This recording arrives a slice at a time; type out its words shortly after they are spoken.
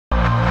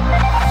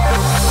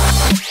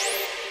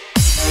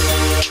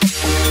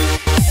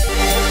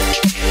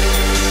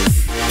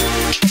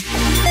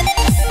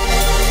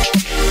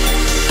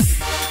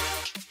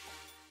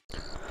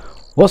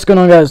What's going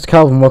on, guys? It's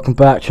Calvin. Welcome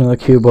back to another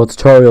Cube World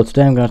tutorial.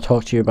 Today I'm going to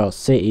talk to you about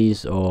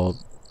cities or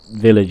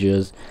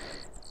villages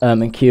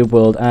in Cube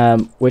World,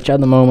 which at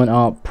the moment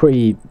are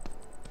pretty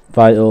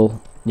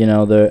vital. You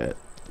know, they're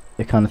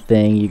the kind of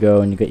thing you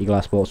go and you get your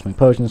glass balls, swing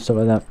potions and stuff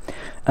like that.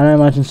 And I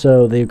imagine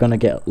so they're going to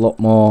get a lot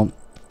more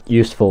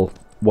useful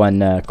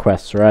when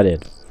quests are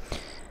added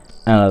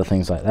and other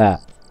things like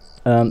that.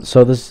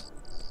 So there's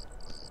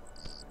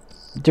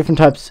different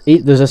types.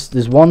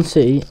 There's one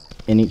city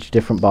in each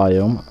different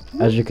biome.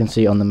 As you can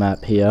see on the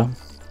map here,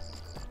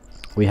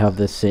 we have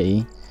this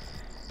city,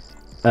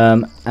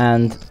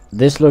 and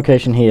this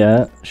location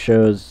here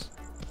shows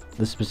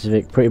the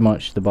specific, pretty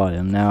much the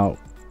biome. Now,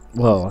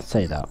 well, I'd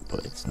say that,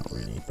 but it's not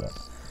really.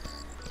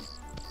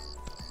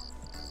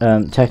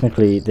 But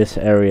technically, this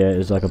area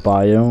is like a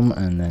biome,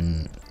 and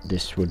then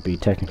this would be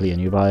technically a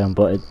new biome,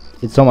 but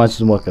it somewhat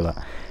doesn't work like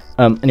that.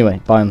 Anyway,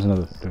 biome's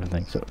another different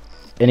thing. So,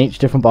 in each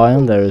different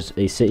biome, there is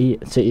a city.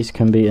 Cities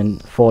can be in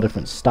 4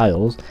 different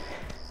styles.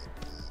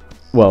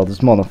 Well,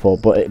 there's more than 4,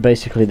 but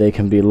basically they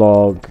can be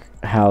log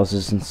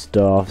houses and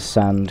stuff,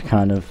 sand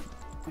kind of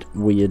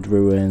weird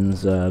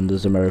ruins.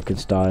 There's American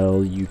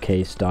style,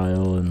 UK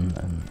style,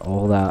 and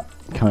all that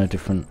kind of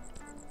different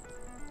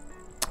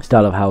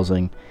style of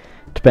housing,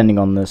 depending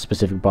on the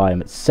specific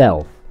biome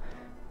itself.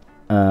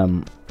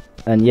 And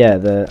yeah,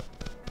 they're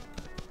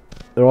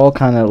all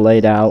kind of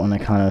laid out in a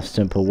kind of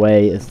simple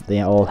way, as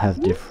they all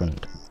have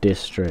different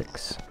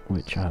districts,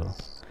 which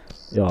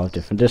they all have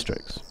different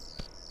districts.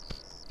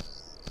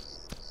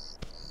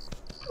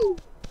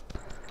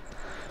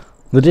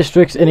 The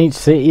districts in each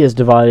city is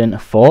divided into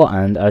 4,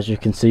 and as you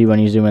can see when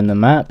you zoom in the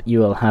map, you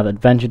will have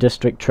Adventure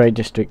District, Trade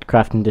District,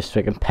 Crafting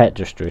District, and Pet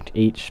District.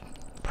 Each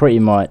pretty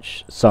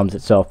much sums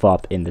itself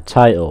up in the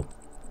title.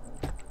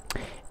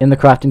 In the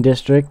Crafting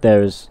District,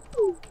 there's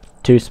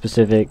 2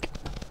 specific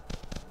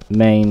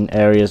main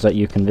areas that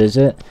you can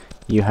visit.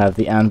 You have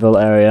the Anvil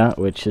area,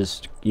 which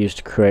is used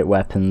to create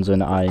weapons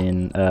and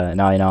iron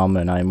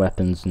armor and iron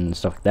weapons and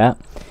stuff like that.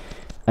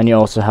 And you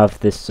also have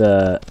this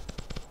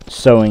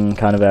sewing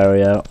kind of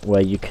area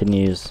where you can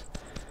use,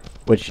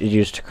 which is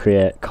used to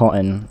create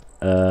cotton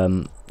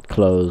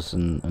clothes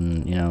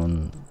and you know,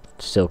 and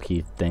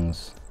silky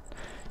things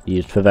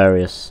used for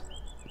various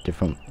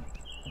different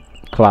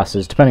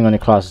classes, depending on your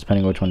classes,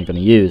 depending on which one you're going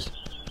to use.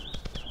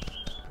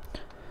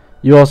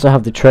 You also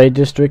have the Trade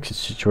District. It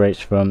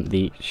situates from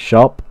the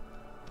shop,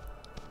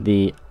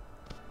 the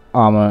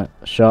armor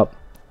shop,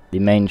 the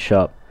main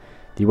shop,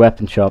 the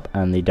weapon shop,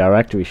 and the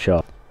directory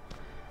shop.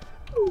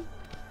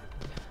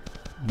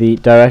 The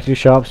directory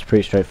shop is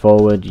pretty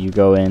straightforward. You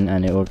go in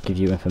and it will give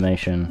you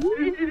information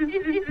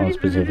on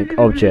specific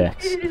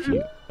objects. If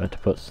you were to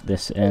put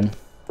this in,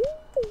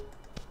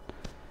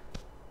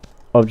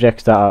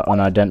 objects that are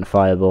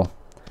unidentifiable,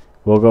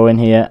 we'll go in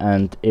here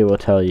and it will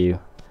tell you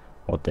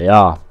what they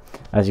are.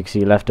 As you can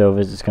see,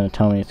 leftovers, it's going to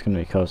tell me it's going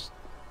to cost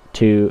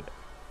 2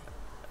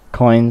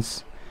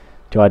 coins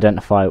to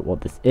identify what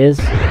this is.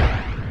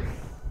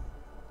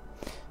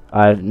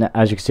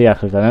 As you can see, I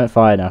clicked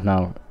identify, and I've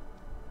now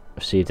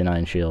received an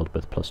iron shield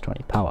with plus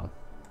 20 power.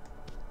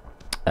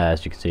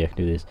 As you can see, I can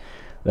do this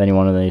with any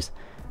one of these.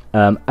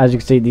 As you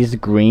can see, these are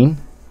green,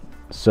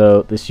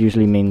 so this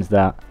usually means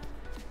that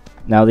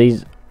now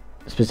these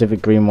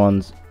specific green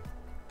ones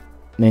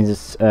means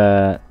it's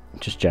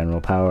just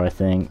general power, I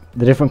think.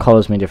 The different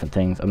colors mean different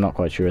things. I'm not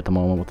quite sure at the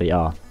moment what they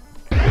are.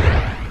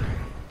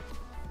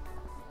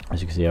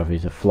 As you can see, I've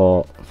used a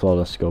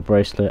flawless gold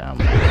bracelet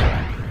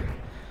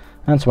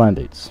and swine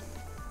boots.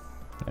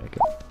 There we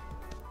go.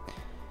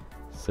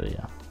 So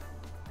yeah.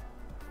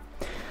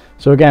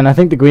 So again, I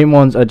think the green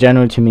ones are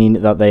generally to mean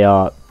that they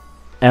are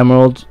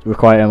emerald,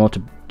 require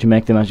emerald to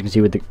make them. As you can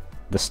see with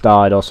the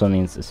star, it also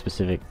means a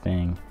specific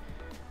thing.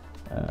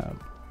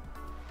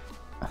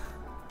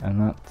 And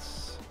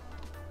that's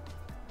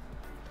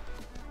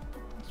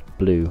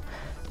blue.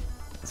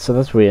 So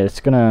that's weird. It's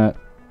gonna,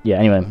 yeah,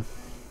 anyway.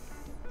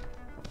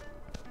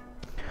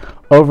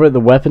 Over at the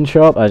weapon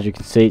shop, as you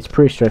can see, it's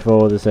pretty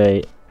straightforward. There's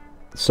a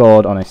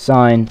sword on a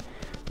sign.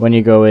 When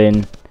you go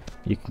in,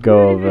 you can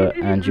go over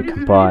and you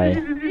can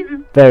buy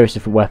various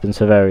different weapons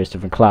for various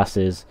different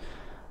classes.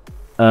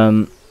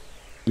 You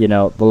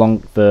know,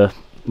 the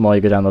more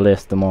you go down the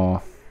list, the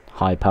more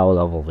high power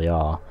level they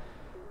are,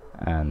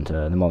 and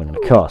the more they're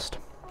going to cost.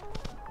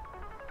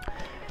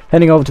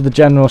 Heading over to the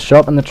general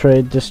shop in the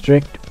Trade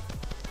District.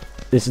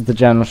 This is the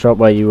general shop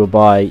where you will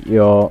buy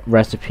your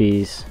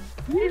recipes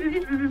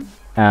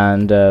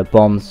and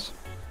bombs.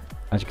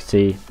 As you can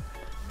see,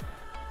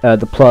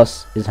 the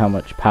plus is how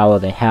much power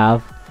they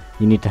have.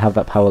 You need to have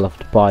that power level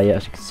to buy it.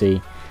 As you can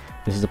see,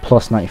 this is a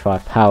plus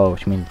 95 power,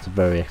 which means it's a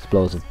very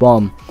explosive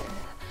bomb,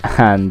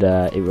 and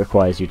it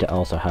requires you to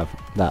also have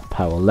that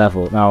power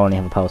level. Now I only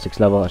have a power 6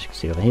 level, as you can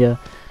see over here,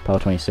 power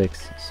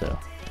 26, so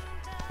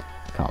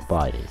can't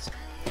buy these.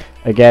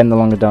 Again,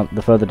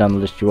 the further down the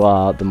list you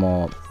are,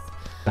 the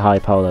high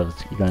power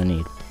levels you're going to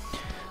need.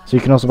 So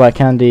you can also buy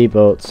candy,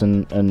 boats,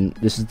 and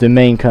this is the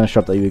main kind of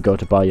shop that you would go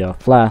to buy your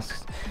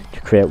flasks,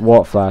 to create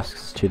water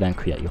flasks, to then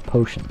create your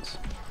potions.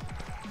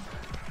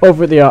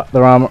 Over at the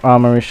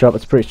armory shop,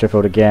 it's pretty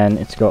straightforward again.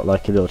 It's got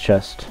like a little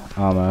chest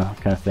armor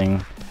kind of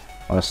thing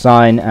on a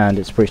sign, and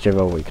it's pretty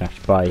straightforward what you can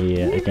actually buy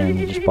here. Again,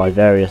 you just buy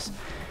various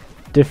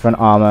different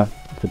armor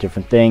for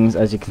different things.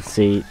 As you can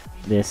see,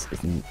 this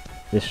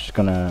is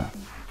gonna,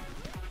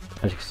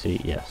 as you can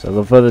see, yeah. So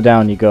the further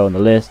down you go on the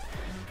list,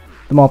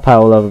 the more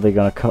power level they're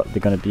gonna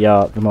be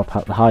at.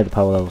 The higher the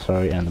power level,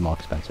 sorry, and the more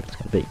expensive it's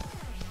gonna be.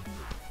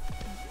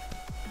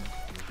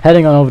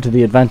 Heading on over to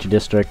the Adventure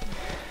District.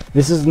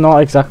 This is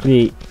not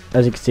exactly,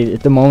 as you can see,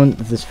 at the moment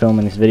of this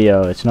filming this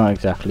video, it's not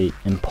exactly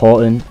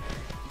important.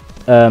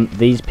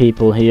 These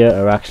people here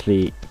are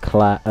actually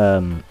what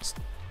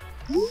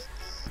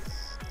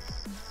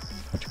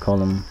do you call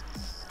them?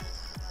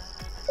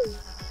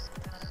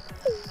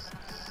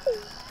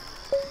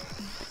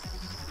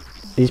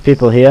 These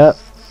people here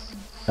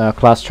are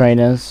class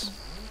trainers.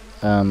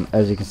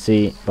 As you can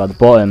see by the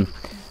bottom,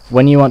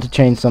 when you want to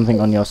change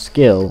something on your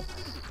skill,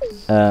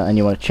 and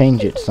you want to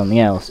change it to something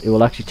else, it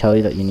will actually tell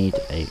you that you need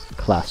a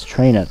class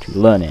trainer to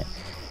learn it.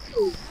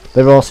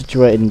 They're all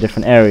situated in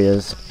different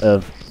areas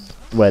of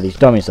where these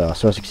dummies are.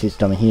 So as you can see, this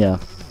dummy here,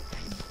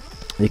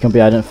 they can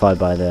be identified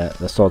by their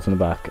swords on the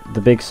back.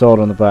 The big sword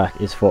on the back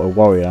is for a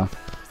warrior.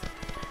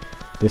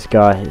 This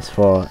guy is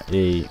for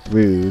a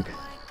rouge,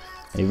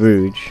 I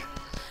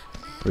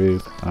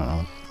don't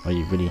know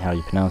how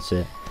you pronounce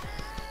it.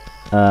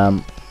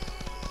 The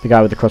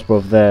guy with the crossbow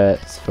over there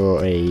is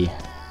for a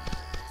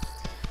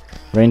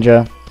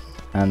ranger,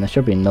 and there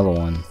should be another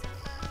one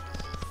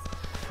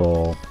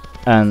for,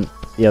 and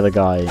the other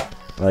guy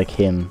like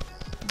him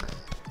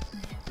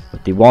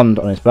with the wand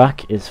on his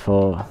back is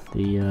for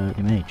the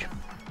mage.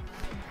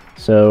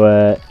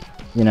 So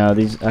you know,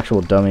 these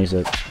actual dummies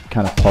are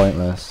kind of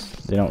pointless.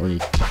 They don't really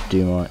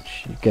do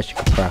much. I guess you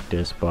could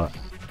practice, but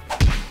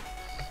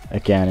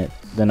again,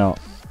 they're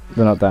not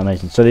that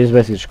amazing. So these are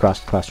basically just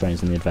class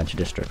trainers in the Adventure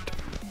District.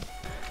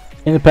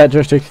 In the Pet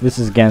District, this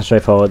is again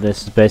straightforward.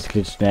 This is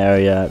basically just an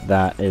area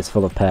that is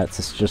full of pets.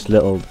 It's just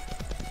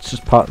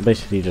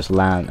basically just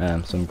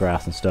land, some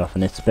grass and stuff,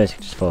 and it's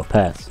basically just full of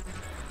pets.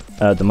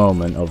 At the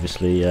moment,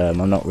 obviously,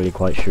 I'm not really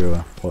quite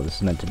sure what this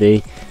is meant to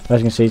be. But as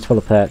you can see, it's full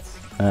of pets.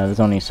 There's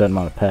only a certain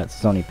amount of pets.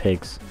 There's only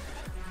pigs,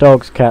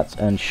 dogs, cats,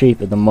 and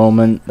sheep at the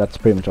moment. That's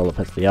pretty much all the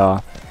pets they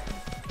are.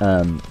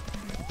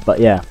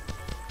 But yeah.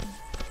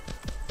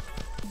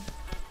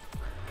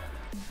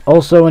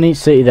 Also, in each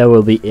city there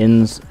will be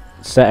inns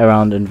set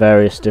around in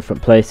various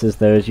different places.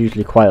 There is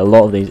usually quite a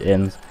lot of these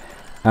inns,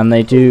 and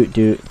they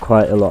do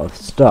quite a lot of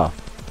stuff.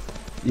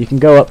 You can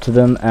go up to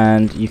them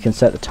and you can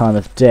set the time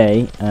of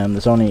day.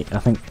 There's only, I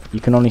think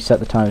you can only set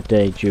the time of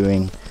day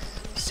during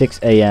 6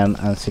 AM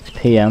and 6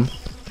 PM.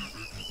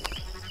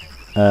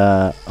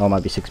 Or it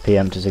might be 6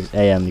 PM to 6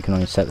 AM. You can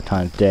only set the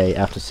time of day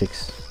after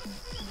 6.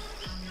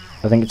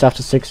 I think it's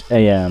after 6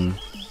 AM.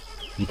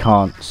 You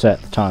can't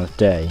set the time of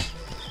day.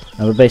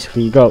 But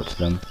basically, you go up to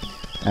them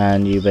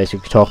and you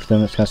basically talk to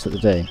them. It's going to set the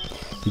day.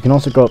 You can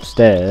also go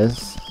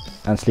upstairs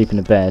and sleep in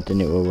a bed,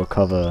 and it will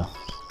recover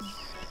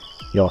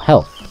your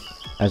health.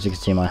 As you can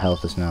see, my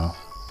health is now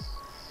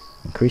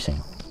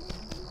increasing.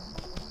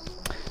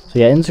 So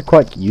yeah, inns are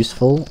quite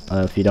useful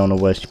if you don't want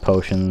to waste your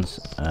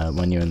potions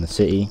when you're in the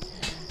city.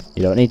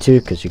 You don't need to,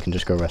 because you can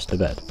just go rest in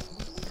bed.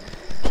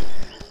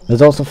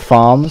 There's also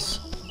farms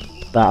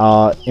that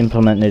are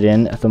implemented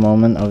in at the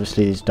moment.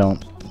 Obviously, these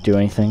don't do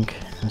anything,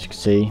 as you can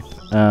see.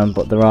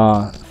 But there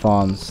are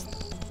farms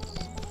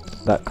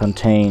that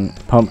contain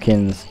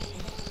pumpkins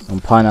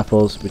and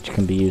pineapples, which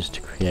can be used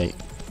to create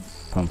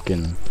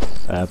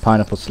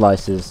pineapple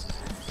slices,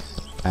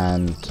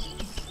 and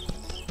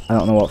I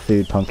don't know what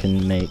food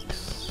pumpkin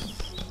makes,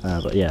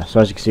 but yeah. So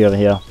as you can see over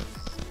here,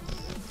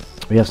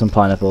 we have some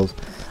pineapples.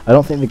 I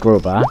don't think they grow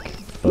back,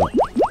 but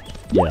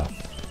yeah,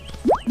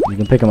 you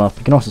can pick them up.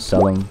 You can also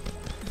sell them.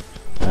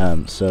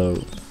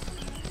 So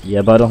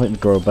yeah, but I don't think they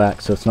grow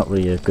back, so it's not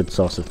really a good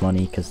source of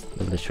money because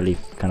they're literally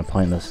kind of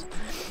pointless.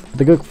 But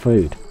they're good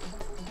food.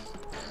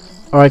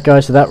 Alright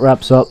guys, so that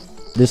wraps up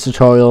this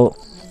tutorial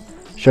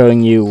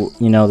showing you,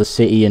 the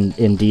city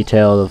in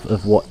detail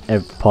of what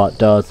every part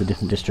does, the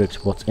different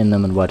districts, what's in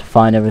them, and where to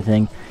find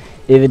everything.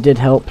 If it did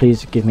help,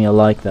 please give me a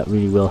like. That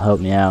really will help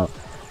me out.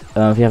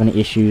 If you have any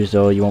issues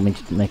or you want me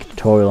to make a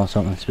tutorial on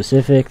something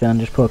specific, then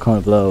just put a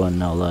comment below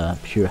and I'll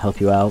be sure to help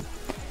you out.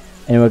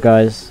 Anyway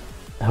guys,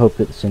 I hope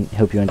you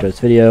enjoyed this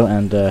video,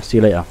 and see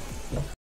you later.